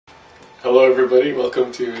Hello everybody,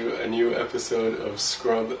 welcome to a new episode of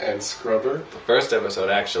Scrub and Scrubber. The first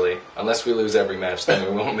episode, actually. Unless we lose every match, then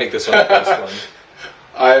we won't make this one the first one.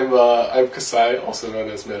 I'm Qusai, also known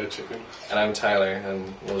as Meta Chicken. And I'm Tyler,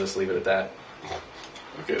 and we'll just leave it at that.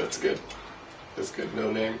 Okay, that's good. That's good,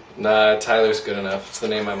 no name. Nah, Tyler's good enough. It's the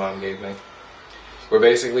name my mom gave me. We're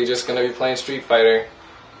basically just gonna be playing Street Fighter.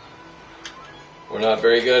 We're not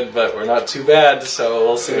very good, but we're not too bad, so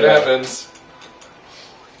we'll see what happens.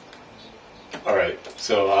 Alright,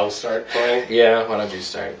 so I'll start playing. Yeah, why don't you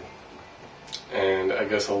start? And I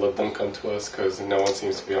guess I'll let them come to us, because no one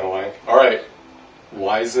seems to be online. Alright,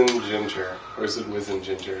 Wizen Ginger. Or is it Wizen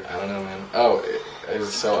Ginger? I don't know, man. Oh,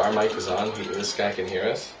 so our mic is on? This guy can hear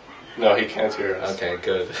us? No, he can't hear us. Okay,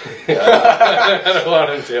 good. I don't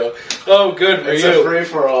want him to. Oh, good, Ryu. It's a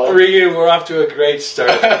free-for-all. Ryu, we're off to a great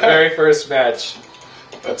start. Very first match.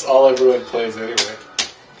 That's all everyone plays anyway.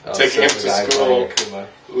 Taking him to school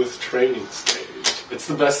with training stage. It's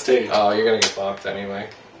the best stage. Oh, you're gonna get blocked anyway.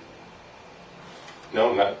 No,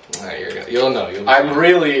 I'm not. Nah, you'll know. I'm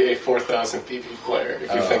really a 4,000 PP player,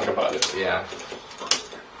 if you think about it. Yeah.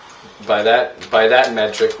 By that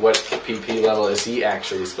metric, what PP level is he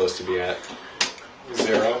actually supposed to be at?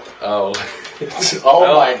 0. Oh.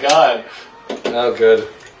 Oh my god. Oh, good.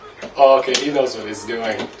 Oh, okay, he knows what he's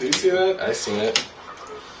doing. Do you see that? I seen it.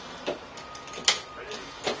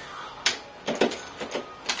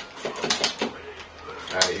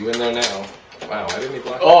 Alright, you in there now. Wow, why didn't he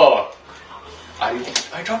block? Oh!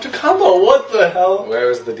 I dropped a combo, what the hell? Where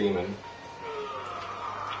was the demon?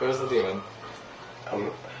 Where's the demon?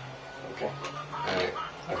 Okay. Alright.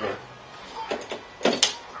 Okay.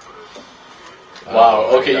 Wow,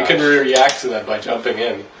 Oh, okay, you can react to that by jumping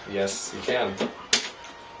in. Yes, you can.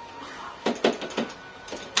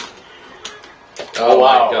 Oh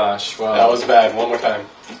wow. My gosh, wow. That was bad, one more time.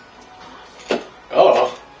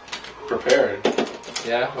 Oh, prepared.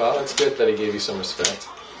 Yeah, well, it's good that he gave you some respect.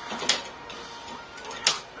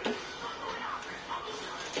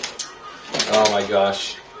 Oh my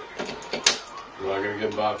gosh. I'm not gonna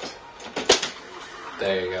get bopped.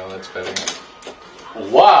 There you go, that's better.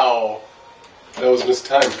 Wow! That was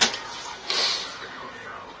mistimed.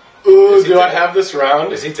 Ooh, do I have this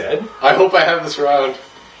round? Is he dead? I hope I have this round.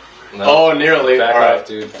 No. Oh, nearly. Back All right. off,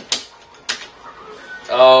 dude.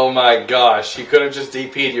 Oh my gosh, he could have just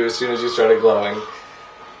DP'd you as soon as you started glowing.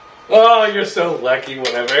 Oh, you're so lucky,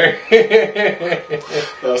 whatever.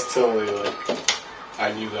 That was totally like,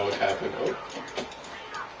 I knew that would happen. Oh.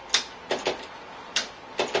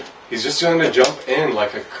 He's just trying to jump in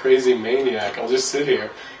like a crazy maniac. I'll just sit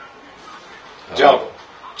here. Jump,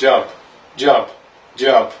 jump, jump,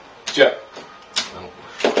 jump, jump.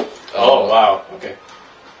 Oh, wow. Okay.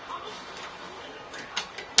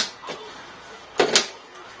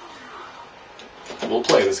 We'll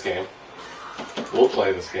play this game. We'll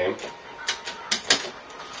play this game.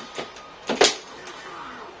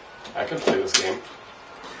 I can play this game.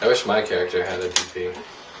 I wish my character had a DP.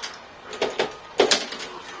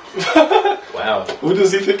 Wow. Who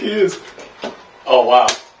does he think he is? Oh, wow.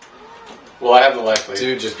 Well, I have the life lead.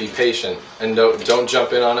 Dude, just be patient. And don't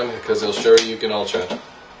jump in on him, because he'll show you can ultra.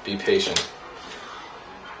 Be patient.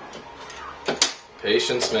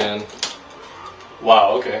 Patience, man.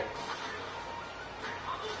 Wow, okay.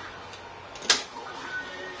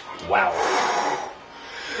 Wow.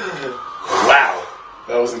 Wow.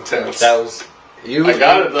 That was intense. That was... I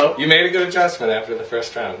got it, though. You made a good adjustment after the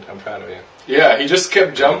first round. I'm proud of you. Yeah, he just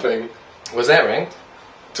kept jumping. Was that ranked?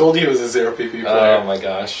 Told you he was a 0 PP player. Oh my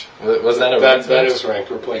gosh. Was that a ranked? That is ranked.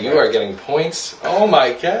 We're playing You ranked. are getting points. Oh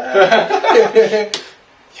my god.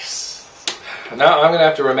 Yes. Now I'm going to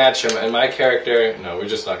have to rematch him, and my character... No, we're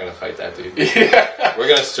just not going to fight that dude. Yeah. We're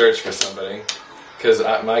going to search for somebody. Because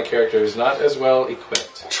my character is not as well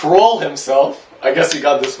equipped. Troll himself. I guess he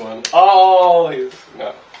got this one. Oh, he's...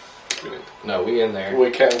 No. No, we in there. We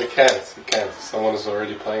can't. We can't. Someone is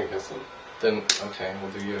already playing against him. Then, okay,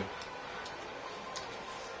 we'll do you.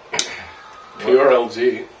 Pure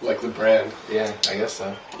LG, like the brand. Yeah, I guess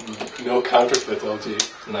so. No counterfeit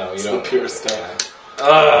LG. No, you It's don't. the pure stuff.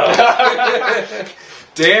 Oh.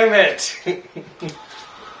 Damn it!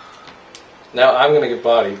 Now I'm gonna get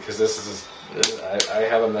bodied because this is. I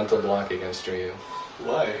have a mental block against Ryu.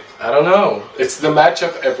 Why? I don't know. It's the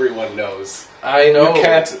matchup everyone knows. I know.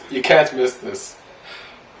 You can't miss this.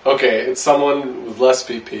 Okay, it's someone with less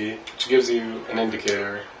PP, which gives you an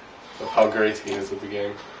indicator of how great he is at the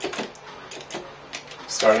game.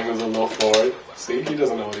 Starting with a low forward. See, he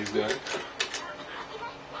doesn't know what he's doing.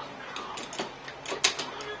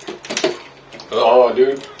 Oh,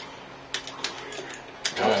 dude.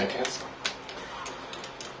 Alright. Cancel.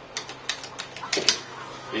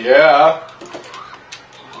 Yeah.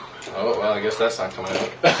 Oh, well, I guess that's not coming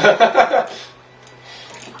out.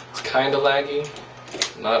 It's kind of laggy.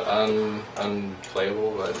 Not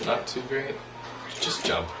unplayable, but not too great. Just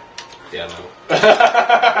jump. Yeah,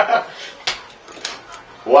 no.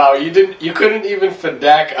 Wow, you couldn't even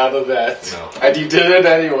fedac out of that. No. And you did it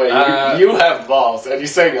anyway. You have balls. And you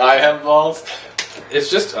saying I have balls? It's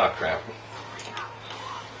just, oh crap.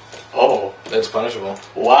 Oh. It's punishable.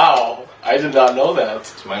 Wow. I did not know that.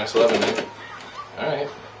 It's minus 11 then. Alright.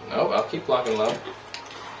 Nope, I'll keep blocking low.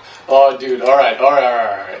 Oh, dude. Alright.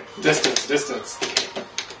 Distance.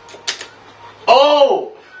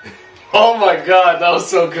 Oh! Oh my god, that was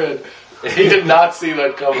so good. He did not see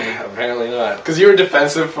that coming. Apparently not. Because you were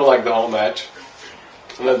defensive for like the whole match.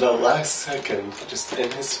 And then the last second, just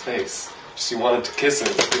in his face, just you wanted to kiss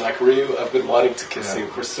him. You're like, Ryu, I've been wanting to kiss you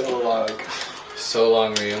for so long. So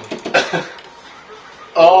long, Ryu.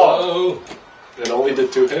 Oh! Whoa. It only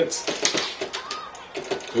did 2 hits.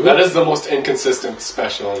 Ooh. That is the most inconsistent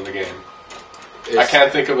special in the game. I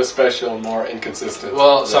can't think of a special more inconsistent.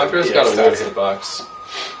 Well, Sakura's got a weird hitbox.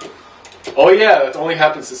 Oh yeah, that only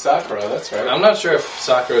happens to Sakura, that's right. I'm not sure if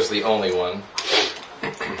Sakura's the only one.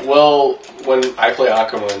 Well, when I play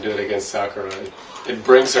Akuma and do it against Sakura, it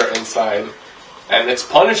brings her inside. And it's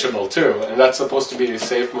punishable too, and that's supposed to be a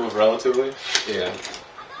safe move relatively. Yeah.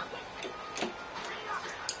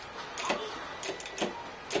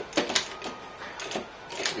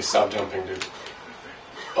 You stop jumping, dude.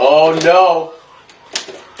 Oh no!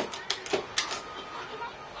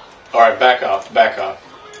 Alright, back off.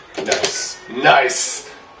 Nice.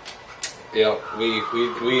 Yeah,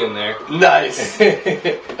 we in there. Nice!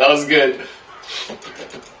 That was good.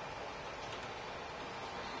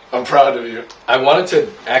 I'm proud of you. I wanted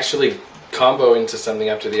to actually combo into something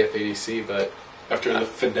after the FADC, but... After the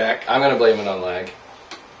fedac. I'm gonna blame it on lag.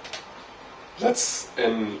 That's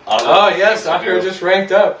an... Oh yes, Sakura just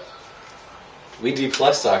ranked up. We D+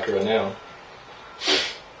 Sakura now.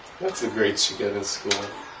 That's the grades she got in school.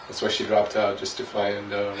 That's why she dropped out, just to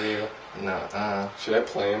find Ryu. No, Should I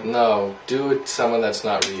play him? No, do it someone that's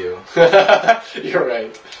not Ryu. You're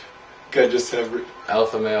right. Could just have...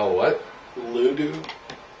 Alpha male what? Ludo?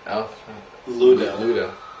 Alpha... Luda.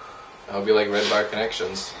 Luda. That would be like Red Bar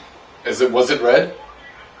Connections. Was it red?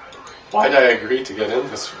 Why did I agree to get in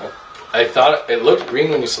this one? I thought it looked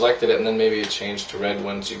green when you selected it, and then maybe it changed to red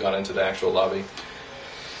once you got into the actual lobby.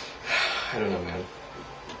 I don't know, man.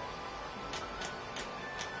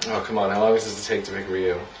 Oh, come on. How long does it take to pick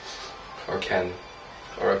Ryu? Or Ken?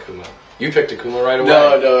 Or Akuma? You picked Akuma right away.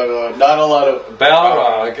 No. Not a lot of...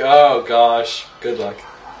 Balrog. Oh, gosh. Good luck.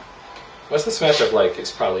 What's this matchup like?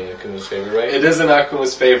 It's probably in Akuma's favor, right? It is in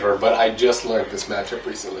Akuma's favor, but I just learned this matchup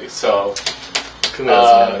recently, so... Akuma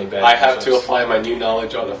doesn't have any bad I have matchups. to apply my new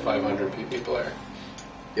knowledge on a 500 PP player.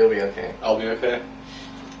 You'll be okay. I'll be okay.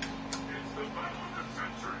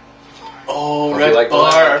 Oh, Hope red you like the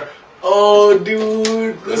bar! lag. Oh,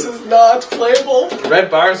 dude, this is not playable. Red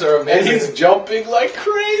bars are And amazing. he's jumping like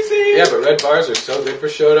crazy. Yeah, but red bars are so good for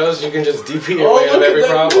Shotos, you can just DP your Oh, way out of look at every that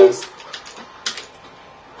problem. boost.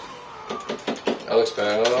 That looks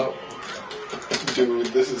bad. Oh. Dude,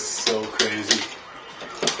 this is so crazy.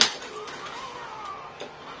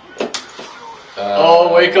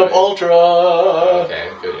 Wake up Ultra! Okay,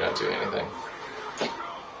 good, you're not doing anything.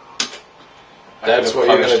 That's what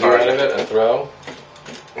you're going to do out of it? A throw?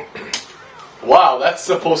 Wow, that's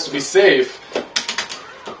supposed to be safe.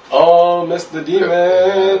 Oh, missed the demon.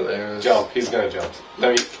 Yeah, jump, he's gonna jump.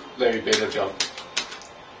 Let me beta jump.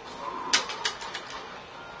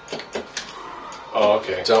 Oh,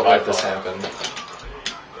 okay. Don't let this happen.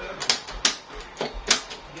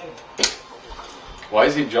 Why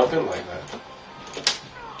is he jumping like that?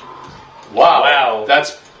 Wow.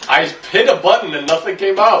 I hit a button and nothing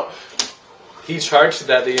came out. He charged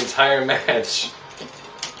that the entire match.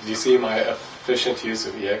 Did you see my efficient use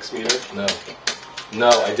of EX meter? No. No,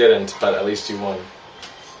 I didn't, but at least you won.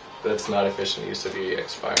 That's not efficient use of your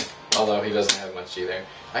EX fire. Although he doesn't have much either.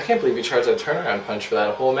 I can't believe he charged a turnaround punch for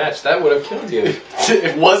that whole match. That would have killed you.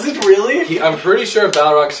 Was it really? I'm pretty sure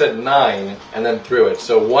Balrog said 9 and then threw it.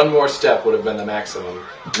 So one more step would have been the maximum.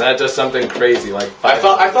 And that does something crazy like 5.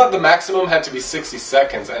 I thought the maximum had to be 60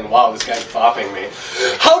 seconds, and wow, this guy's bopping me.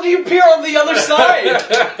 How do you peer on the other side?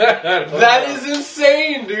 That is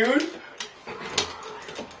insane, dude.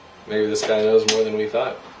 Maybe this guy knows more than we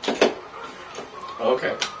thought.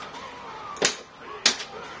 Okay.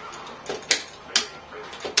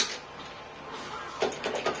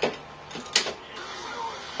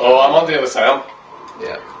 Oh, I'm on the other side.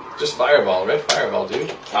 Yeah. Just fireball. Red fireball,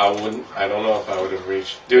 dude. I don't know if I would have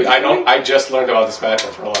reached. Dude, I just learned about this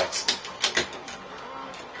matchup. Relax.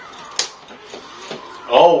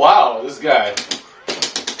 Oh wow, this guy.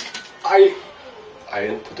 I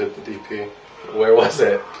inputted the DP. Where was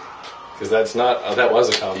it? Because that's not. Oh, that was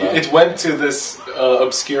a combo. It went to this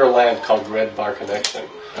obscure land called Red Bar Connection.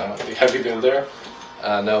 Have you been there?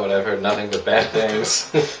 No, but I've heard nothing but bad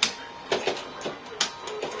things.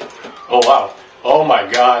 Oh wow. Oh my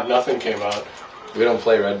god, nothing came out. We don't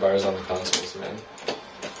play red bars on the consoles, man.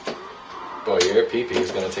 Boy, your PP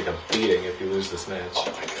is gonna take a beating if you lose this match.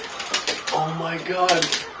 Oh my god.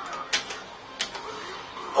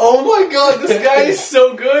 Oh my god, this guy is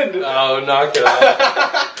so good! Oh, knock it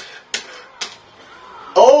off.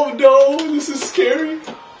 Oh no, this is scary.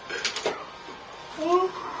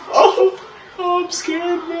 Oh, I'm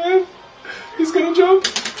scared, man. He's gonna jump.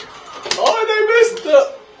 Oh, and I missed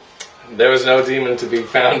the... There was no demon to be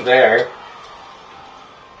found there.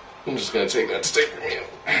 I'm just gonna take that stick from you.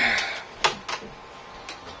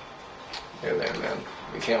 There, man.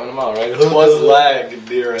 We can't win them all, right? Twas lag,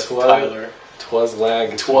 dearest Tyler. Twas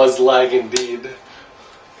lag. Twas lag indeed.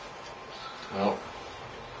 Well,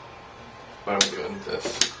 what are we doing with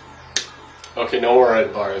this? Okay, no more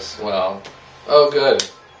red bars. Well, oh good.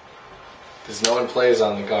 Because no one plays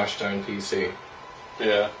on the gosh darn PC.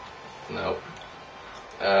 Yeah. Nope.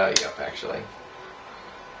 Yep, actually.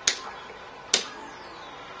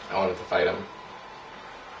 I wanted to fight him.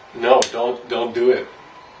 No, don't do it.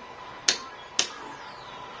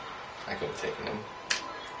 I could have taken him.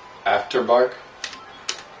 After bark?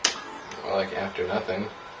 Or like after nothing.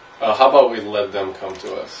 How about we let them come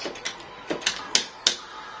to us?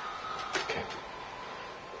 Okay.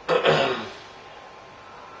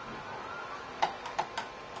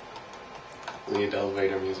 We need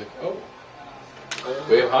elevator music. Oh.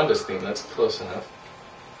 We have Honda's theme, that's close enough.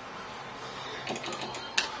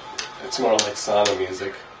 It's more like sauna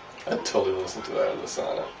music. I'd totally listen to that in the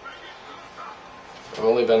sauna. I've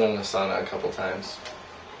only been in a sauna a couple times.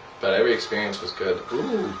 But every experience was good.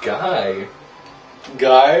 Ooh, guy.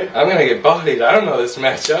 Guy? I'm gonna get bodied. I don't know this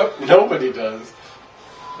matchup. Nobody does.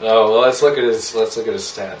 Oh well, let's look at his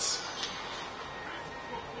stats.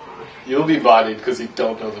 You'll be bodied because you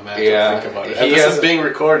don't know the matchup. Yeah, Think about it. And this is being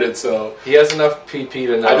recorded, so he has enough PP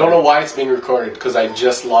to know. I don't know why it's being recorded because I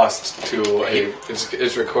just lost to a.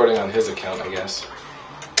 It's recording on his account, I guess.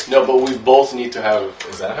 No, but we both need to have.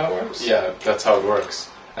 Is that how it works? Yeah, that's how it works.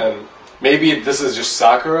 And maybe this is just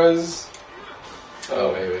Sakura's.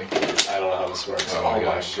 Oh, maybe. I don't know how this works. Oh my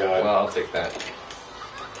gosh. God. Well, I'll take that.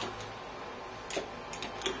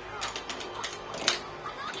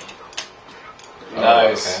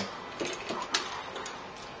 Nice. Oh, okay.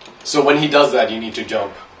 So when he does that, you need to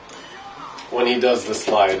jump. When he does the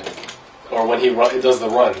slide, or when he does the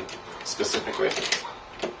run, specifically.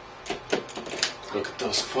 Look at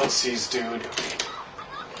those footsies, dude.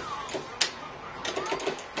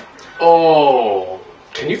 Oh.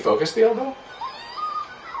 Can you focus the elbow?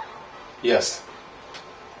 Yes.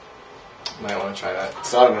 Might want to try that.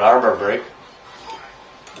 It's not an armor break.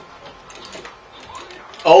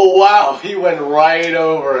 Oh wow, he went right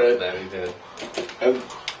over it. That he did. And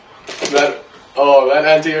that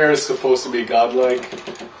anti-air is supposed to be godlike.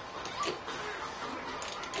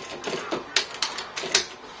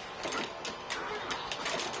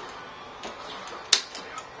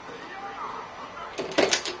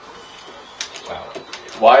 Wow.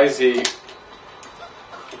 Why is he...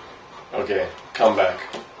 Okay, comeback.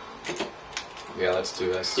 Yeah, let's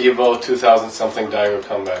do this. Evo 2000 something Daigo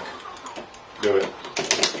comeback. Do it.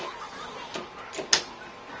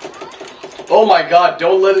 Oh my god,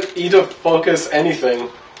 don't let it eat a focus anything.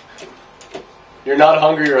 You're not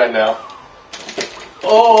hungry right now.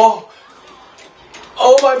 Oh!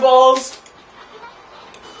 Oh my balls!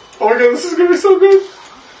 Oh my god, this is gonna be so good!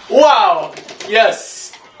 Wow!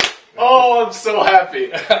 Yes! Oh, I'm so happy.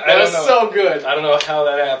 That was so good. I don't know how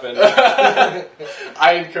that happened.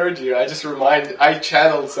 I encourage you. I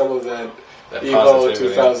channeled some of that Evo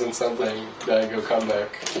 2000 something Daigo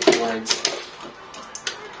comeback words.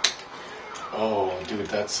 Oh, dude,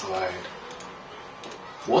 that slide.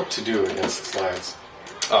 What to do against slides?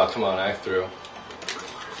 Oh, come on, I threw.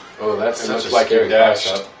 Oh, that's It such looks a like scary you dashed.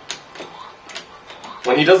 cross-up.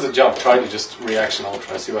 When he does the jump, try to just reaction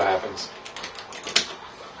ultra, see what happens.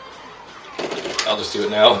 I'll just do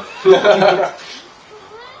it now.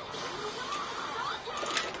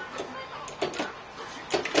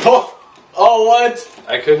 Oh, what?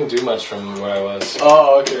 I couldn't do much from where I was.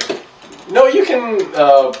 Oh, okay. No, you can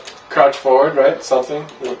crouch forward, right? Something.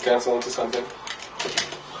 It'll cancel into something.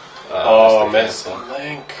 Oh, missed the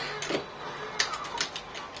link.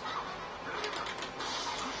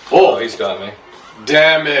 Oh, he's got me.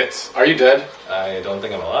 Damn it. Are you dead? I don't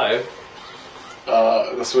think I'm alive.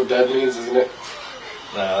 That's what dead means, isn't it?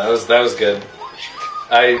 No, that was good.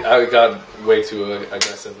 I got way too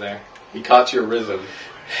aggressive there. He caught your rhythm.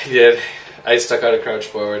 He did. I stuck out a crouch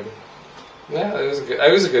forward. Yeah,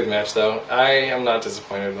 it was a good match though. I am not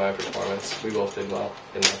disappointed in my performance. We both did well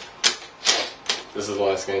enough. This is the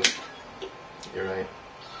last game. You're right.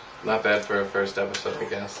 Not bad for a first episode, I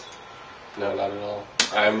guess. No, not at all.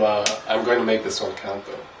 I'm going to make this one count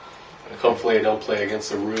though. Hopefully I don't play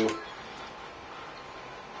against a Rue.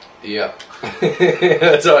 Yeah.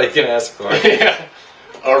 That's all you can ask for. Yeah.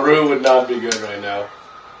 A Rue would not be good right now.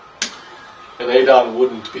 And Adon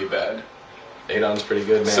wouldn't be bad. Adon's pretty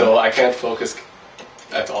good, man. So I can't focus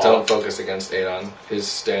at all. Don't focus against Adon. His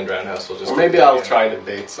stand roundhouse will just... Or maybe I'll try to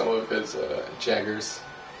bait some of his Jaggers.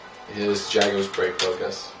 His Jaggers break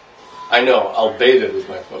focus. I know, I'll bait it with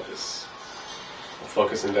my focus. I'll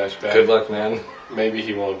focus and dash back. Good luck, man. Maybe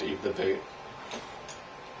he won't eat the bait.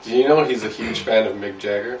 Do you know he's a huge fan of Mick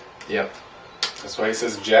Jagger? Yep. That's why he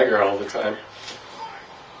says Jagger all the time.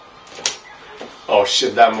 Oh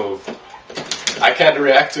shit, that move. I can't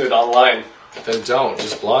react to it online. Then don't.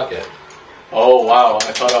 Just block it. Oh wow,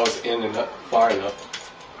 I thought I was in and far enough.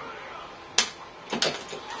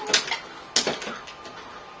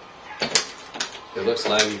 It looks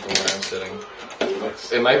laggy from where I'm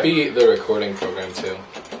sitting. It might be the recording program too.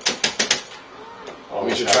 Oh,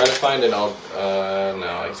 We should try to find an no,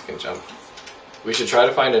 I can jump. We should try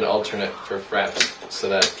to find an alternate for fraps so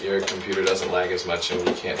that your computer doesn't lag as much and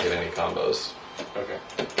you can't hit any combos. Okay.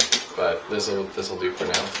 But this'll do for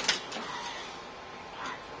now.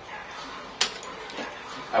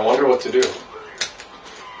 I wonder what to do.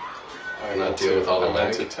 Not deal with all the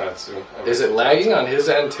lag. Tatsu. Is it lagging on his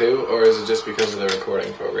end too, or is it just because of the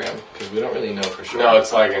recording program? Because we don't really know for sure. No,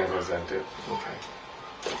 it's lagging on his end too. Okay.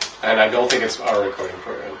 And I don't think it's our recording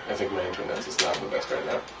program. I think my internet is not the best right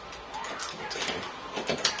now. It's okay.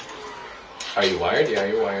 Are you wired? Yeah,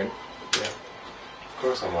 you're wired. Yeah. Of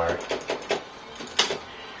course I'm wired.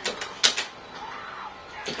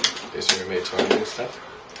 Is your roommate touring stuff?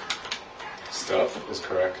 Stuff is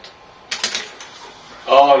correct.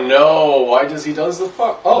 Oh no! Why does he does the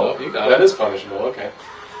fuck? Oh, you got that it. is punishable. Okay.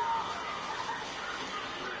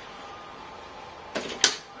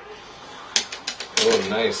 Oh,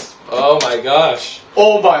 nice. Oh my gosh.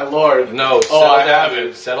 Oh my lord! No, settle I down, have it.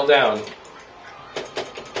 dude. Settle down.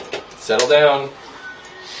 Settle down.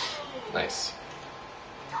 Nice.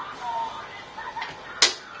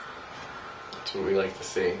 That's what we like to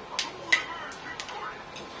see.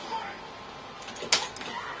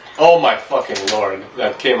 Oh my fucking lord!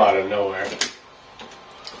 That came out of nowhere.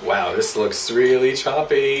 Wow, this looks really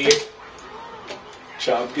choppy.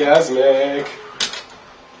 Chopgasmic.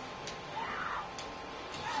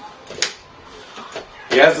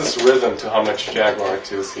 He has this rhythm to how much Jaguar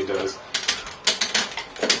 2s he does.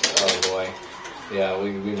 Oh boy. Yeah,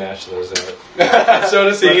 we mashed those out. So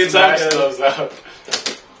does he. Let's It's not mash good. those out.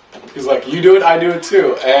 He's like, you do it, I do it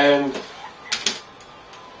too. And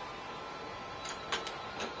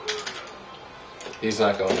He's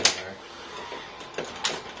not going anywhere.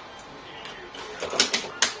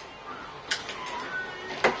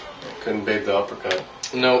 couldn't bait the uppercut.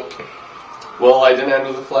 Nope. Well, I didn't end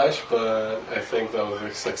with a flash, but I think that was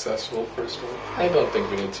a successful first one. I don't think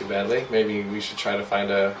we did too badly. Maybe we should try to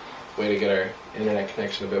find a way to get our internet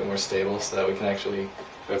connection a bit more stable so that we can actually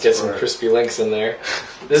get some crispy links in there.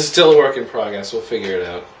 This is still a work in progress. We'll figure it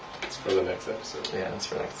out. It's for the next episode. Yeah, that's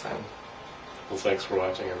for next time. Well, thanks for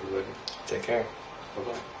watching, everybody. Take care.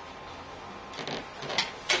 Bye-bye.